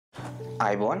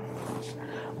අයිබෝන්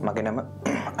මගේ නම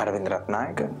අරවින්ද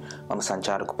රත්නායක මම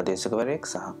සංචාරක උපදේශකවරයෙක්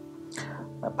සහ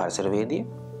පරිසරවේදී.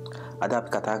 අද අපි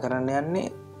කතා කරන්න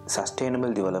යන්නේ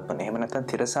සස්ටේනබල් ඩෙවලොප්මන්ට් එහෙම නැත්නම්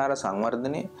තිරසාර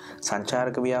සංවර්ධනයේ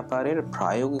සංචාරක ව්‍යාපාරයේ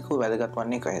ප්‍රායෝගිකව වැදගත්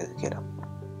වන්නේ කොහේද කියලා.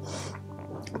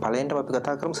 පළවෙනිට අපි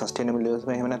කතා කරමු සස්ටේනබල්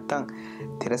ඩෙවලොප්මන්ට් එහෙම නැත්නම්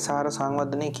තිරසාර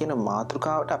සංවර්ධනය කියන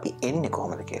මාතෘකාවට අපි එන්නේ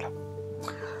කොහොමද කියලා.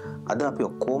 අද අපි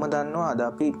ඔක්කොම දන්නවා අද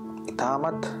අපි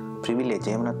ඉතාමත් ප්‍රිවිලේජ්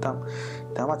එහෙම නැත්නම්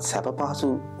ඉතාමත් සැප පහසු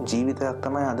ජීවිතයක්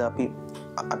තමයි අද අපි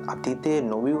අතීතයේ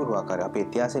නොවිවුරු ආකාරය අපේ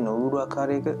ඉතිහාසයේ නොවිවුරු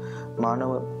ආකාරයක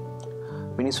මානව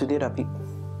මිනිස් විදියට අපි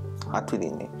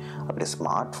අත්විඳින්නේ. අපිට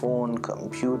ස්මාර්ට්ෆෝන්,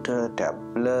 කම්පියුටර්,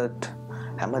 ටැබ්ලට්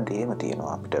හැමදේම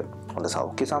තියෙනවා. අපිට හොඳ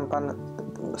සෞඛ්‍ය සම්පන්න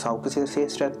සෞඛ්‍ය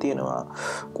ශාස්ත්‍රයක් තියෙනවා.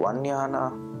 ගුවන් යාන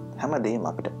හැමදේම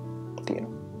අපිට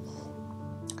තියෙනවා.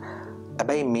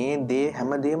 හැබැයි මේ දේ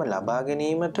හැමදේම ලබා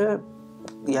ගැනීමට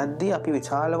යද්දී අපි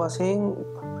විශාල වශයෙන්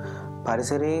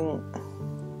පරිසරයෙන්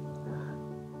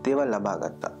දේවල් ලබා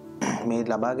ගත්තා. මේ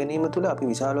ලබා ගැනීම තුළ අපි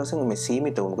විශාල වශයෙන් මේ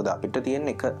සීමිත වුණා. මොකද අපිට තියෙන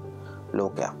එක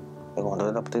ලෝකයක්. ඒක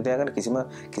හොඳට අපිට තියාගන්න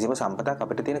කිසිම සම්පතක්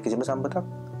අපිට තියෙන කිසිම සම්පතක්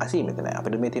අසීමිත නැහැ.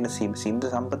 අපිට මේ තියෙන සීමිත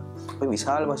සම්පත් අපි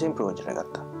විශාල වශයෙන් ප්‍රයෝජන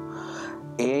ගත්තා.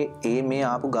 ඒ මේ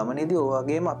ආපු ගමනේදී ඔය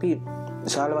වගේම අපි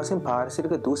විශාල වශයෙන්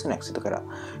පාරිසරික දූෂණයක් සිදු කරා.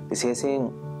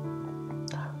 විශේෂයෙන්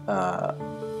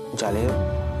ජලය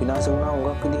විනාශ වුණා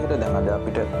උගක් විදිහට. දැන් අද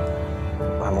අපිට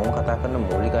හැමෝම කතා කරන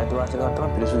මූලික අයිතිවාසිකම් තමයි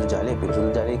පිරිසුදු ජලය. පිරිසුදු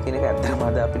ජලය කියන එක ඇත්තටම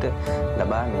අද අපිට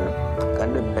ලබා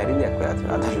ගන්න බැරි දෙයක් වෙලා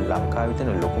තියෙනවා. අද ලංකාවේ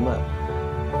තියෙන ලොකුම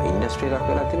ඉන්ඩස්ට්‍රි එකක්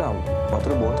වෙලා තියෙනවා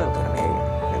වතුර බෝතල් කරන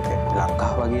එක.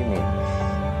 ලංකාව වගේ මේ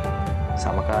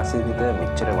සමකාසීවිත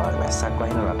මෙච්චර වැස්සක්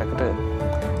වහින රටකට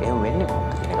එහෙම වෙන්නේ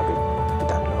කොහොමද කියන එක අපි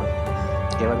හිතන්න ඕනේ.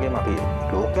 ඒ වගේම අපි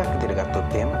ලෝකයක් විදිහට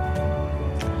ගත්තොත් එහෙම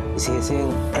විශේෂයෙන්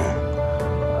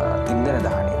ඉන්ධන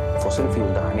දහනය ෆොසිල්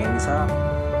ෆියුල් දහනය නිසා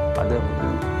අද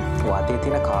වාතයේ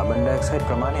තියෙන කාබන් ඩයොක්සයිඩ්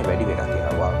ප්‍රමාණය වැඩි වෙලා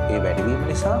තියෙනවා. ඒ වැඩිවීම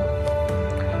නිසා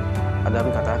අද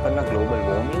අපි කතා කරන ග්ලෝබල්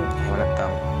වෝර්මින් එහෙම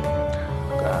නැත්නම්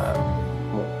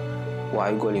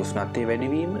වායුගෝලීය උෂ්ණත්වයේ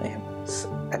වැඩිවීම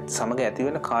සමග ඇති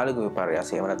වෙන කාලික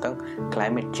විපර්යාසය එහෙම නැත්නම්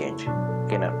ක්ලයිමේට් චේන්ජ්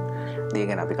කියන දේ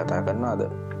ගැන අපි කතා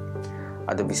කරනවා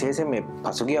අද විශේෂයෙන් මේ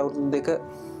පසුගිය අවුරුදු දෙක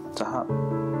සහ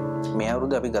මේ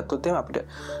අවුරුද්ද අපි ගත්තොත් එහෙනම් අපිට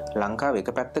ලංකාව එක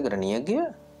පැත්තකට නියගිය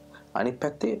අනිත්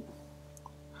පැත්තේ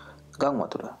ගම්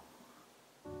වතුර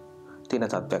තියෙන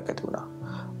තත්ත්වයක් ඇති වුණා.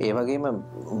 ඒ වගේම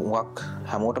මුවක්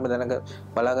හැමෝටම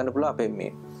බලා ගන්න පුළුවන් අපේ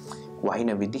මේ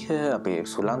වහින විදිහ අපේ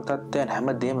සුළං තත්ත්වයන්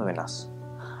හැමදේම වෙනස්.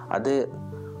 අද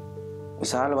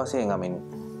විශාල වශයෙන්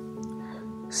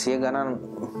සිය ගණන්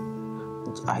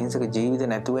අහිංසක ජීවිත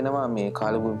නැතු වෙනවා මේ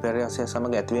කාලික විපර්යාසය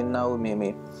සමග ඇතිවෙනා වූ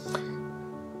මේ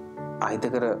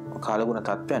අහිතකර කාලගුණ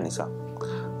තත්ත්වයන් නිසා.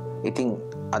 ඉතින්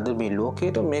අද මේ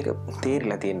ලෝකයට මේක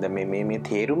තේරිලා තියෙන මේ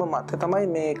තේරුම මත තමයි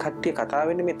මේ කට්ටිය කතා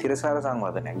වෙන්නේ මේ තිරසාර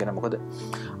සංවර්ධනයක් ගැන. මොකද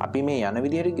අපි මේ යන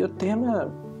විදියට ගියොත් එහෙම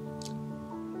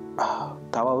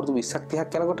තව අවුරුදු 20ක්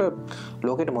 30ක් යනකොට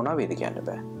ලෝකෙට මොනවා වේද කියන්න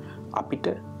බෑ. අපිට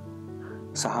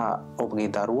සහ ඔබගේ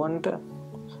දරුවන්ට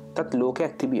තත්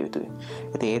ලෝකයක් තිබිය යුතුයි.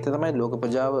 ඉතින් ඒක තමයි ලෝක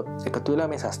ප්‍රජාව එකතු වෙලා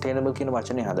මේ සස්ටේනබල් කියන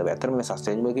වචනේ හදලා. ඇත්තටම මේ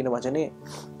සස්ටේනබල් කියන වචනේ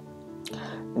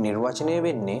නිර්වචනය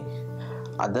වෙන්නේ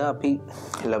අද අපි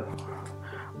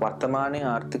වර්තමානයේ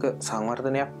ආර්ථික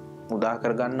සංවර්ධනයක් උදා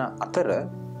කරගන්න අතර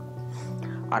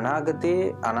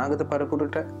අනාගත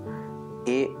පරපුරට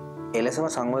ඒ එලෙසම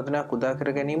සංවර්ධනයක් උදා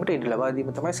කර ගැනීමට ඉඩ ලබා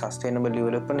දීම තමයි සස්ටේනබල්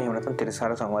ඩෙවලොප්මන්ට් එහෙම නැත්නම්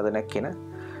තිරසාර සංවර්ධනයක් කියන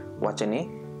වචනේ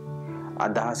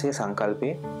අදහසේ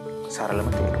සංකල්පයේ සරලම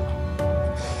තේරුම.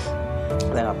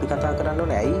 දැන් අපි කතා කරන්න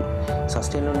ඕනේ ඇයි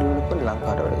සස්ටේනබල් ඩෙවලොප්මන්ට්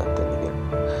ලංකාවට වැදගත් වෙන්නේ කියලා.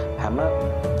 හැම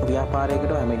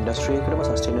ව්‍යාපාරයකටම හැම ඉන්ඩස්ට්‍රි එකකටම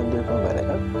සස්ටේනබල් ඩෙවලොප්මන්ට්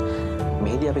වැදගත්.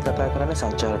 මෙහිදී අපි කතා කරන්නේ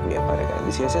සංචාරක ව්‍යාපාරය ගැන.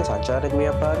 විශේෂයෙන් සංචාරක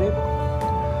ව්‍යාපාරයේ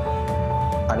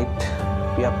අනිත්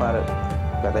ව්‍යාපාර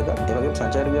වැදගත්. ඒ වගේම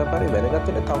සංචාරක ව්‍යාපාරයේ වැදගත්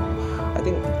වෙන තව I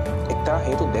think එක්තරා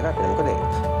හේතු දෙකක් වෙනවා.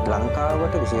 මොකද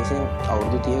ලංකාවට විශේෂයෙන්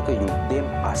අවුරුදු 30ක යුද්ධයෙන්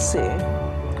පස්සේ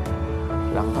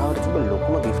ලංකාවට තිබ්බ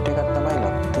ලොකුම gift එකක්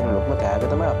තමයි තියෙන ලොකුම තෑග්ග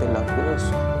තමයි අපේ ලංකාවේ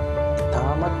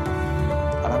තාමත්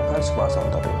අලංකාර සුභා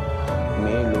සෞන්දර්යය.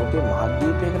 මේ ලෝකේ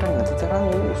මහද්වීපයකට නැති තරම්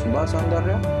සුභා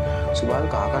සෞන්දර්යය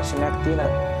සුභාවික ආකර්ෂණයක්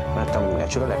තියෙන නැත්නම්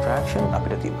natural attraction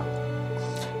අපිට තියෙනවා.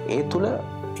 ඒ තුල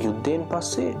යුද්ධයෙන්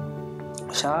පස්සේ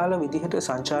විශාල විදිහට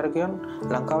සංචාරකයන්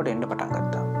ලංකාවට එන්න පටන්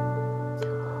ගත්තා.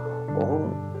 ඔවුන්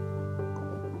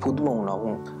පුදුම වුණා.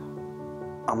 ඔවුන්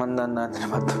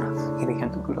අමන්දන්නාන්තනපත් වුණා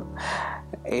කියන පුළුවන්.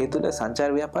 ඒ තුල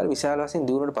සංචාර ව්‍යාපාර විශාල වශයෙන්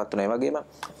දියුණුවටපත් වුණා. ඒ වගේම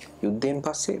යුද්ධයෙන්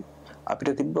පස්සේ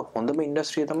අපිට තිබ්බ හොඳම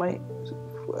ඉන්ඩස්ට්‍රිය තමයි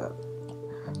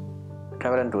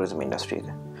travel and tourism industry එක.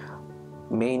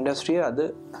 මේ ඉන්ඩස්ට්‍රිය අද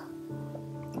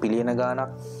බිලියන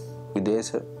ගාණක්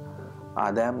විදේශ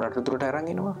ආදායම් රටතුරට අරන්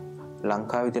එනවා.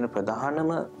 ලංකාවේ තියෙන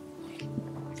ප්‍රධානම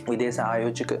විදේශ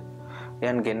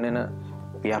ආයෝජකයන් ගෙන්වන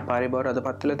ව්‍යාපාරය බවට අද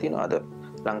පත් වෙලා තියෙනවා. අද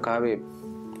ලංකාවේ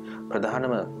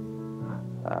ප්‍රධානම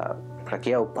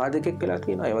රැකියා උපාධකයෙක් වෙලා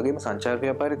තියෙනවා. ඒ වගේම සංචාර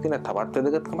ව්‍යාපාරයේ තියෙන තවත්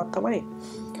වැදගත්කමක් තමයි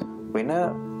වෙන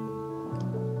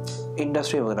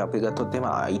ඉන්ඩස්ට්‍රි වල අපි ගත්තොත් එහෙම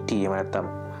IT එහෙම නැත්නම්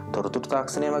තොරතුරු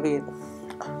තාක්ෂණය වගේ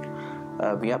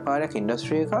ව්‍යාපාරයක්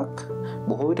ඉන්ඩස්ට්‍රි එකක්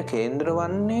බොහෝ විට කේන්ද්‍ර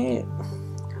වන්නේ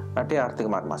රටේ ආර්ථික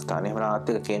මර්මස්ථානය. එහෙම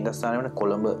ආර්ථික කේන්ද්‍රස්ථානය වෙන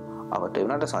කොළඹ අවට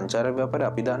වුණාට සංචාර ව්‍යාපාරය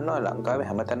අපි දන්නවා ලංකාවේ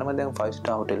හැමතැනම දැන් 5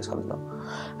 star hotels හදනවා.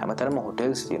 හැමතැනම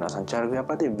hotels තියෙනවා. සංචාර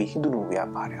ව්‍යාපාරයේ විහිදුණු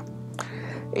ව්‍යාපාරයක්.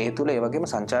 ඒ තුල ඒ වගේම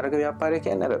සංචාරක ව්‍යාපාරය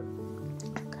කියන්නේ අර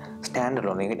ස්ටෑන්ඩ්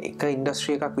ලෝන් එක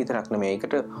ඉන්ඩස්ට්‍රි එකක් විතරක් නෙමෙයි.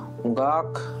 ඒකට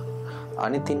හුඟක්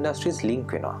අනිත් ඉන්ඩස්ට්‍රීස් ලින්ක්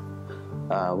වෙනවා.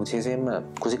 විශේෂයෙන්ම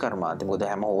කුසිකර්මාන්තය. මොකද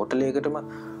හැම හෝටලයකටම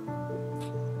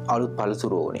අලුත්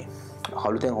පළතුරු ඕනේ.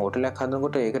 අලුතෙන් හෝටලයක්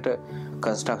හදනකොට ඒකට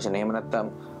කන්ස්ට්‍රක්ෂන් එහෙම නැත්නම්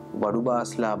බඩු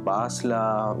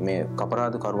බාස්ලා මේ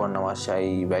කපරාදු කරුවන්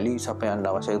අවශ්‍යයි, වැලි සපයන්න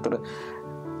අවශ්‍යයි. ඒතර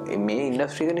මේ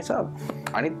ඉන්ඩස්ට්‍රි එක නිසා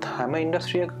අනිත් හැම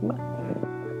ඉන්ඩස්ට්‍රි එකක්ම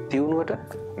තියුණුවට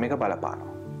මේක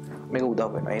බලපානවා. මේක උදව්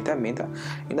වෙනවා. ඒ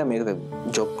තමයි මේක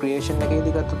ජොබ් ක්‍රියේෂන්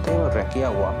එකේදී ගත්තොත් එහෙම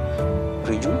රැකියාව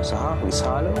ඍජු සහ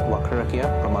විශාල වක්‍ර රැකියා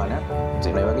ප්‍රමාණයක්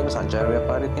දෙන. ඒ වගේම සංචාර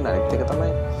ව්‍යාපාරයේ තියෙන අනිත් එක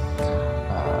තමයි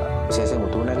විශේෂයෙන්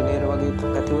උතුරු නැගෙනහිර වගේ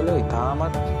පැතිවල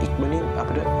ඉතාමත් ඉක්මනින්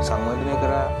අපිට සංවර්ධනය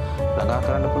කරලා ළඟා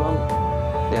කරන්න පුළුවන්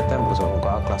දෙයක් තමයි. මොකද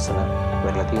උගක් ලස්සන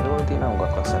වෙරළ තීරවල තියෙන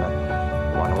උගක් ලස්සන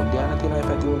වනෝද්‍යාන තියෙන ඒ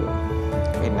පැතිවල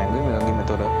ඒ නැගෙනහිර වගේ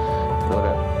මෙතන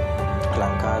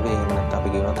ලංකාවේ එහෙම නැත්නම් අපි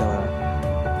කියනවා තමයි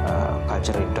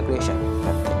කල්චරල් ඉන්ටග්‍රේෂන්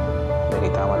නැත්නම් මේ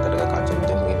ඉතාමත් අර කල්චරල්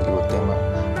ඉන්ටග්‍රේෂන් කිව්වොත් එහෙම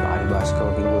පාරිභාෂිකව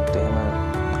කිව්වොත් එහෙම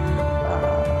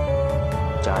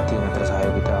ජාතිය අතර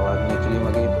සහයෝගිතාවාදී කිරීම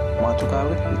වගේ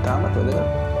මාතෘකාවකට ඉතාමත් වැදගත්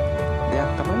දෙයක්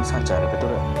තමයි සංචාරය.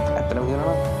 ඒතර ඇත්තටම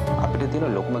කියනවා අපිට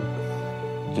තියෙන ලොකුම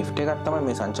gift එකක් තමයි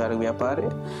මේ සංචාර ව්‍යාපාරය.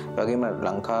 ඒ වගේම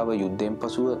ලංකාව යුද්ධයෙන්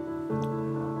පසුව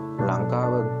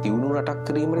ලංකාව දියුණු රටක්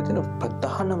කිරීමේ තියෙන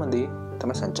ප්‍රධානම දේ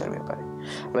තමයි සංචාර ව්‍යාපාරය.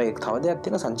 හැබැයි තව දෙයක්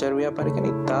තියෙනවා සංචාර ව්‍යාපාරය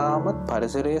කියන්නේ ඉතාමත්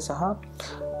පරිසරය සහ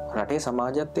රටේ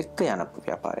සමාජයත් එක්ක යන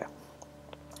ව්‍යාපාරයක්.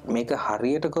 මේක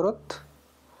හරියට කරොත්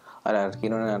අර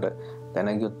කියනවනේ අර දැන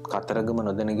ගියොත් කතරගම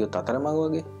නොදැන ගියොත් අතරමඟ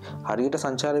වගේ හරියට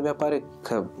සංචාර ව්‍යාපාරය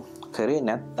කරේ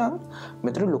නැත්නම්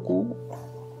මෙතන ලොකු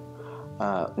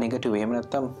නෙගටිව් එහෙම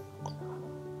නැත්නම්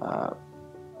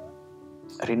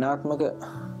ඍණාත්මක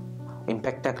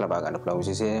ඉම්පැක්ට් එකක් ලබා ගන්න පුළුවන්.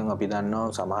 විශේෂයෙන් අපි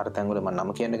දන්නවා සමහර තැන්වල මම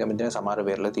නම කියන්න කැමති නැහැ සමහර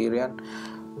වෙරළ තීරයන්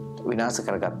විනාශ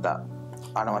කරගත්තා.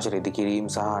 අනවශ්‍ය රෙදි කිරීම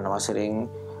සහ අනවශ්‍යයෙන්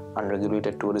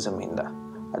unregulated tourism හින්දා.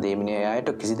 අද මේ මිනිහ අයට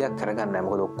කිසි දෙයක් කරගන්න නැහැ.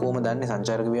 මොකද ඔක්කොම දන්නේ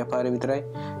සංචාරක ව්‍යාපාරය විතරයි.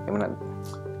 එහෙම නැත්නම්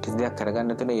කිසි දෙයක් කරගන්න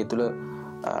නැතන ඒ තුල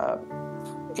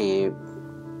ඒ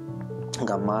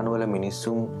ගම්මානවල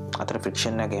මිනිස්සුන් අතර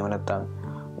ෆ්‍රික්ෂන් එකක් එහෙම නැත්නම්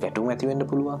ගැටුම් ඇති වෙන්න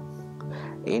පුළුවන්.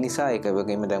 ඒ නිසා ඒක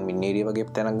වගේම දැන් මින්නේරිය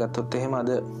වගේ තැනක් ගත්තොත් එහෙම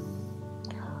අද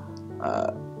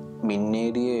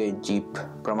මින්නේරියේ ජීප්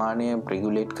ප්‍රමාණය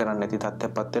රෙගුලේට් කරන්න නැති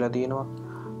තත්ත්වයක් පත් වෙලා තියෙනවා.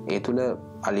 ඒ තුල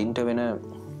අලින්ට වෙන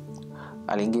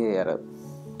අලින්ගේ අර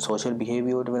සෝෂල්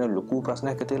බිහේවියර් වලට වෙන ලොකු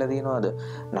ප්‍රශ්නයක් ඇති වෙලා තියෙනවා. අද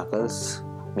නකල්ස්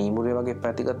මීමුරේ වගේ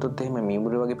පැති ගත්තොත් එහෙම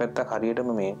මීමුරේ වගේ පැත්තක්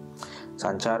හරියටම මේ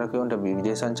සංචාරකයන්ට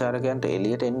විදේශ සංචාරකයන්ට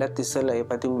එළියට එන්නත් ඉස්සෙල්ලා ඒ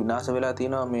පැති විනාශ වෙලා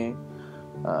තියෙනවා මේ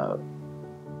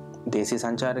දේශීය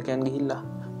සංචාරකයන් ගිහිල්ලා.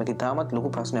 මේක තාමත් ලොකු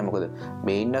ප්‍රශ්නයක්. මොකද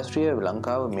මේ ඉන්ඩස්ට්‍රිය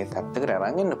ලංකාව මේ තත්ත්වයකට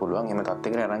අරන් එන්න පුළුවන්. එහෙම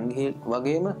තත්ත්වයකට අරන් ගිහින්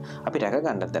වගේම අපි රැක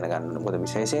ගන්නත් දැනගන්න. මොකද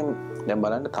විශේෂයෙන් දැන්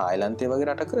බලන්න තායිලන්තය වගේ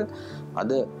රටක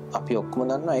අද අපි ඔක්කොම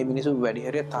දන්නවා මේ මිනිස්සු වැඩි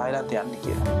හරියක් තායිලන්තය යන්නේ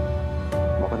කියලා.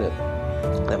 මොකද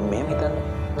දැන් මෙහෙම හිතන්න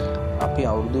අපි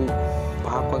අවුරුදු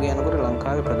 5ක් වගේ යනකොට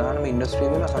ලංකාවේ ප්‍රධානම ඉන්ඩස්ට්‍රිය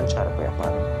වෙන සංචාරක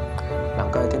ව්‍යාපාරය.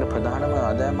 ලංකාවේ තියෙන ප්‍රධානම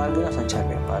ආදායම මාර්ගය සංචාර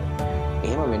ව්‍යාපාරය.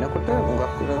 එහෙම වෙනකොට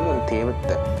හුඟක් උනන තේවත්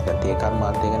දැන් තේ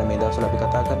කර්මාන්තය ගැන මේ දවස්වල අපි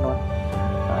කතා කරනවා.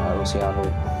 රුසියානු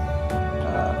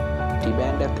ටී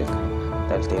බෑන්ඩ් එකත් එක්ක.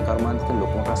 දැන් තේ කර්මාන්තයේ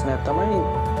ලොකුම ප්‍රශ්නයක් තමයි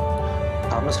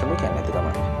තරුණ ශ්‍රමිකයන් නැතිකම.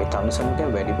 ඒ තරුණ ශ්‍රමිකයන්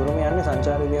වැඩිපුරම යන්නේ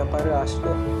සංචාර ව්‍යාපාරයේ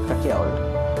ආශ්‍රිත රැකියාවලට.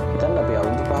 හිතන්න අපි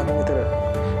අවුරුදු 5ක විතර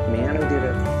මේ යන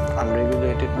විදිහට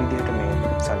unregulated විදිහට මේ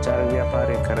සංචාර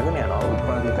ව්‍යාපාරය කරගෙන යනවා. අවුරුදු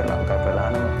 5ක විතර ලංකාවේ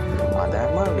ප්‍රධානම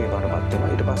ආදායම මාර්ගය වඩපත් වෙනවා.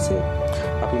 ඊට පස්සේ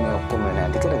අපි මේ ඔක්කොම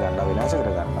නැති කර ගන්නවා, විනාශ කර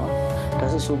ගන්නවා. ඊට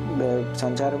පස්සේ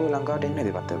සංචාරකෝ ලංකාවට එන්නේ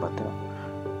නැතිපත් වෙනවා.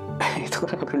 ඒක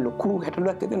අපිට ලොකු ගැටලුවක්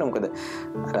ඇති වෙනවා. මොකද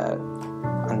අර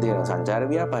අන්තිම සංචාර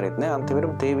ව්‍යාපාරෙත් නෑ,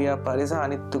 අන්තිමට තේ ව්‍යාපාරය සහ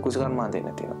අනිත් කුසකර්මාන්තය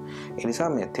නැති වෙනවා. ඒ නිසා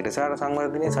මේ තිරසාර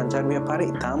සංවර්ධනයේ සංචාර ව්‍යාපාරය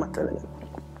ඉතාමත් වැදගත්.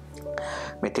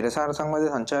 මේ තිරසාර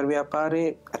සංවර්ධන සංචාර ව්‍යාපාරයේ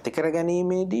ඇති කර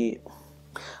ගැනීමේදී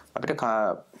අපිට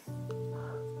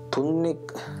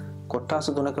කොටස්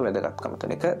තුනක වැදගත්කම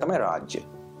තියෙන එක තමයි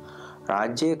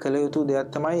රාජ්‍ය කළ යුතු දෙයක්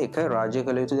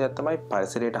තමයි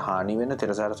පරිසරයට හානි වෙන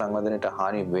තිරසාර සංවර්ධනයට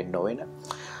හානි වෙන්න නොවන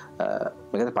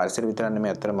මේකද පරිසර විතරක්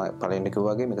නෙමෙයි අත්‍තරම පළවෙනි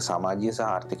කිව්වා වගේ මේක සමාජීය සහ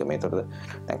ආර්ථික මේතොට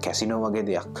දැන් කැසිනෝ වගේ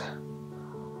දෙයක්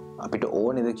අපිට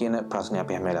ඕනේද කියන ප්‍රශ්නේ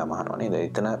අපි හැම වෙලාවම අහනවා නේද?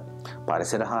 එතන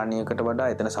පරිසර හානියකට වඩා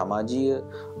එතන සමාජීය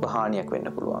හානියක්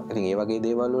වෙන්න පුළුවන්. ඉතින් ඒ වගේ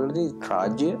දේවල් වලදී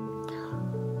රාජ්‍ය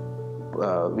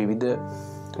විවිධ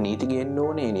නීති ගේන්න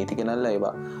ඕනේ. නීති ගෙනල්ලා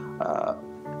ඒවා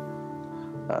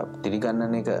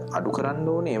දිරිගන්නන එක අඩු කරන්න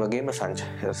ඕනේ. ඒ වගේම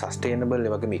සස්ටේනබල්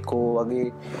ඒ වගේම ඉකෝ වගේ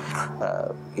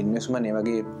ඉන්වෙස්ට්මන්ට් ඒ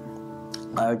වගේ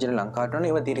ආයෝජන ලංකාවට ඕනේ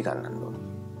ඒවා දිරිගන්නන්න ඕනේ.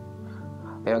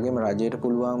 ඒ වගේම රජයට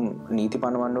පුළුවන් නීති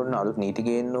පනවන්න ඕනේ, අලුත් නීති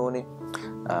ගේන්න ඕනේ.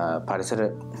 පරිසර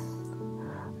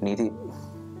නීති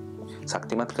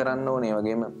ශක්තිමත් කරන්න ඕනේ. ඒ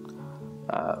වගේම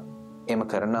එම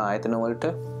කරන ආයතන වලට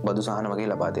බදු සහන වගේ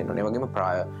ලබා දෙන්න ඕනේ. ඒ වගේම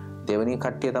දෙවෙනි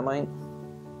කට්ටිය තමයි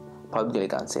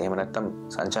පෞද්ගලික අංශය. එහෙම නැත්නම්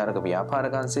සංචාරක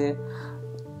ව්‍යාපාරික අංශයේ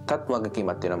තත්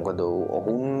වගකීමක් තියෙනවා. මොකද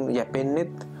ඔවුන්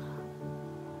යැපෙන්නෙත්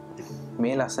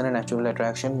මේ ලස්සන නැචරල්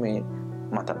ඇට්‍රැක්ෂන් මේ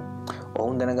මත.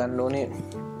 ඔවුන් දැනගන්න ඕනේ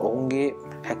ඔවුන්ගේ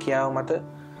හැකියාව මත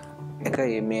එක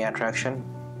මේ ඇට්‍රැක්ෂන්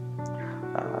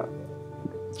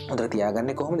හොඳට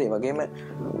තියාගන්නේ කොහොමද? ඒ වගේම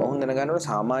ඔවුන් දැනගන්න ඕනේ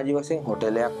සමාජීය වශයෙන්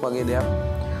හොටලයක් වගේ දෙයක්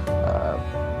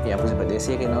යම්කිසි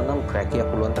ප්‍රදේශයක ඉන්නවා නම් රැකියාව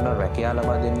පුළුවන් තරම් රැකියාව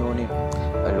ලබා දෙන්න ඕනේ.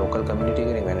 ලෝකල් කමියුනිටි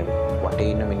එකකින් වෙන වටේ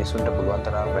ඉන්න මිනිස්සුන්ට පුළුවන්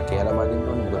තරම් රැකියාව ලබා දෙන්න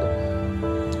ඕනේ.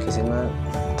 මොකද කිසිම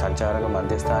සංචාරක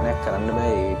මධ්‍යස්ථානයක් කරන්න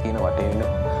බෑ ඒ තියෙන වටේ ඉන්න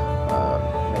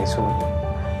මිනිස්සුන්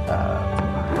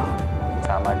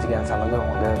සමාජිකයන් සමග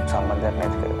හොඳ සම්බන්ධයක්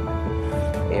නැති කරනවා.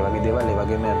 ඒ වගේ දේවල් ඒ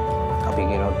වගේම අපි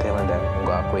කියනොත් එහෙම දැන්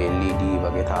උගාකෝ LED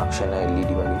වගේ තාක්ෂණ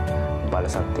LED වගේ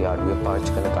බලශක්තිය අඩුවේ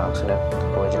පාවිච්චි කරන තාක්ෂණ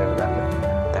ප්‍රයෝජනට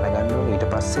ගන්න දැනගන්න ඕනේ. ඊට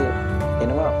පස්සේ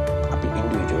එනවා අපි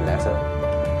ඉන්ඩිවිජුවල් ඇස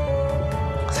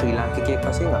ශ්‍රී ලාංකිකයෙක්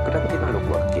වශයෙන් අපිට තියෙන ලොකු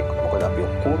වගකීමක්. මොකද අපි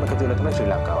ඔක්කොම එකතු වෙලා තමයි ශ්‍රී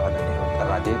ලංකාව හදන්නේ.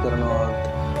 රජය කරනවා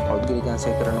පෞද්ගලික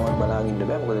අංශය කරනවා බලාගෙන ඉන්න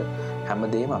බෑ. මොකද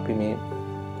හැමදේම අපි මේ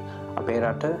අපේ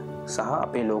රට සහ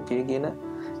අපේ ලෝකයේ කියන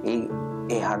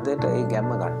ඒ හදට ඒ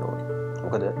ගැම්ම ගන්න ඕනේ.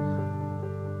 මොකද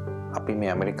අපි මේ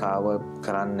ඇමරිකාව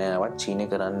කරන්නවත් චීනය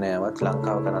කරන්නවත්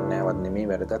ලංකාව කරන්නවත් නෙමෙයි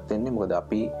වැදගත් වෙන්නේ. මොකද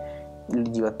අපි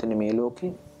ජීවත් වෙන්නේ මේ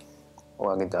ලෝකේ.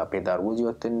 ඔයගෙද අපේ දරුවෝ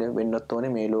ජීවත් වෙන්නත්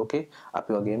ඕනේ මේ ලෝකේ.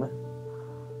 අපි වගේම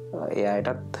ඒ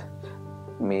අයටත්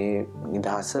මේ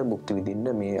නිදහස භුක්ති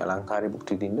විඳින්න මේ අලංකාරය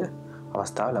භුක්ති විඳින්න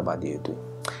අවස්ථාව ලබා දිය යුතුයි.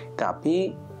 ඉතින් අපි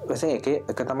වශයෙන්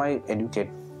එක තමයි එඩියුකේට්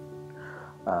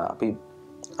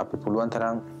අපි පුළුවන්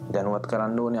තරම් දැනුවත්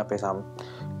කරන්න ඕනේ අපේ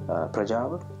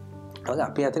ප්‍රජාව.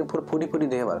 අපි අතර පොඩි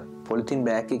දේවල් පොලිතින්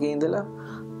බෑග් එකේ ඉඳලා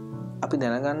අපි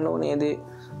දැනගන්න ඕනේ දේ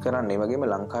කරන්න. ඒ වගේම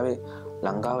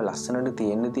ලංකාව ලස්සනට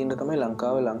තියෙන්න තමයි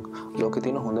ලංකාව ලෝකේ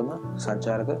තියෙන හොඳම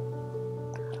සංචාරක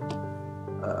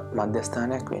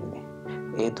මධ්‍යස්ථානයක් වෙන්නේ.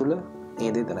 ඒ තුල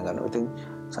ඒ දේ දැනගන්න. ඉතින්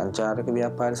සංචාරක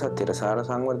ව්‍යාපාර සහ තිරසාර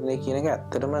සංවර්ධනය කියන එක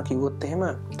ඇත්තටම කිව්වොත් එහෙම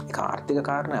ඒක ආර්ථික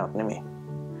කාරණාවක් නෙමෙයි.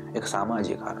 ඒක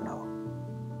සමාජීය කාරණාවක්.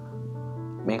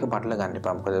 මේක පටල ගන්න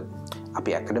එපා. මොකද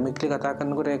අපි ඇකඩමික්ලි කතා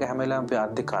කරනකොට ඒක හැම වෙලාවෙම අපි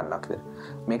ආර්ථික කාරණාවක් විතර.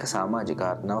 මේක සමාජික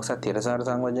කාරණාවක්. සහ තිරසාර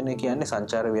සංවර්ධනය කියන්නේ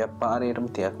සංචාර ව්‍යාපාරයටම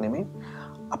තියක් නෙමෙයි.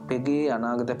 අපගේ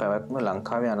අනාගත පැවැත්ම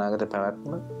ලංකාවේ අනාගත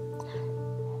පැවැත්ම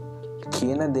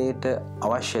කියන දේට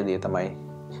අවශ්‍ය දේ තමයි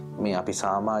මේ අපි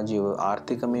සමාජීය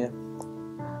ආර්ථිකමය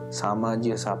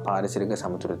සමාජීය සහ පාරිසරික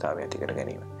සමතුලිතතාවය ඇති කර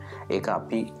ගැනීම. ඒක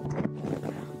අපි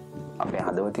අපේ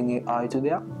හදවතින් ආයුතු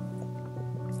දෙයක්.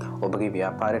 ඔබගේ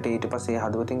ව්‍යාපාරයට ඊට පස්සේ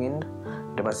හදවතින් එන්න.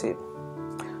 ඊට පස්සේ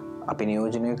අපි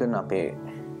නියෝජනය කරන අපේ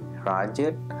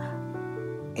රාජ්‍යයට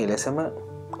එලෙසම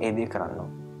ඒ දේ කරන්න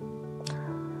ඕන.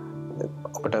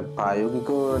 ඔබට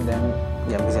ප්‍රායෝගිකව දැන්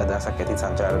යම්කිසි අදහසක් ඇති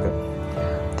සංචාරක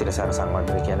තිරසාර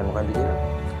සංවර්ධනය කියන්නේ මොකක්ද කියලා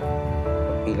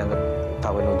ඊළඟ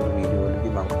තව නොදුරු වීඩියෝ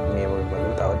වලදී මම මේ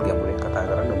වගේ තවත් ගැඹුරින් කතා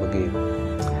කරන්න ඔබගේ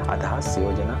අදහස්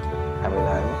යෝජනා හැම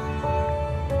වෙලාවෙම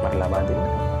මට ලබා දෙන්න.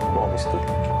 බොහොම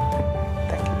ස්තුතියි.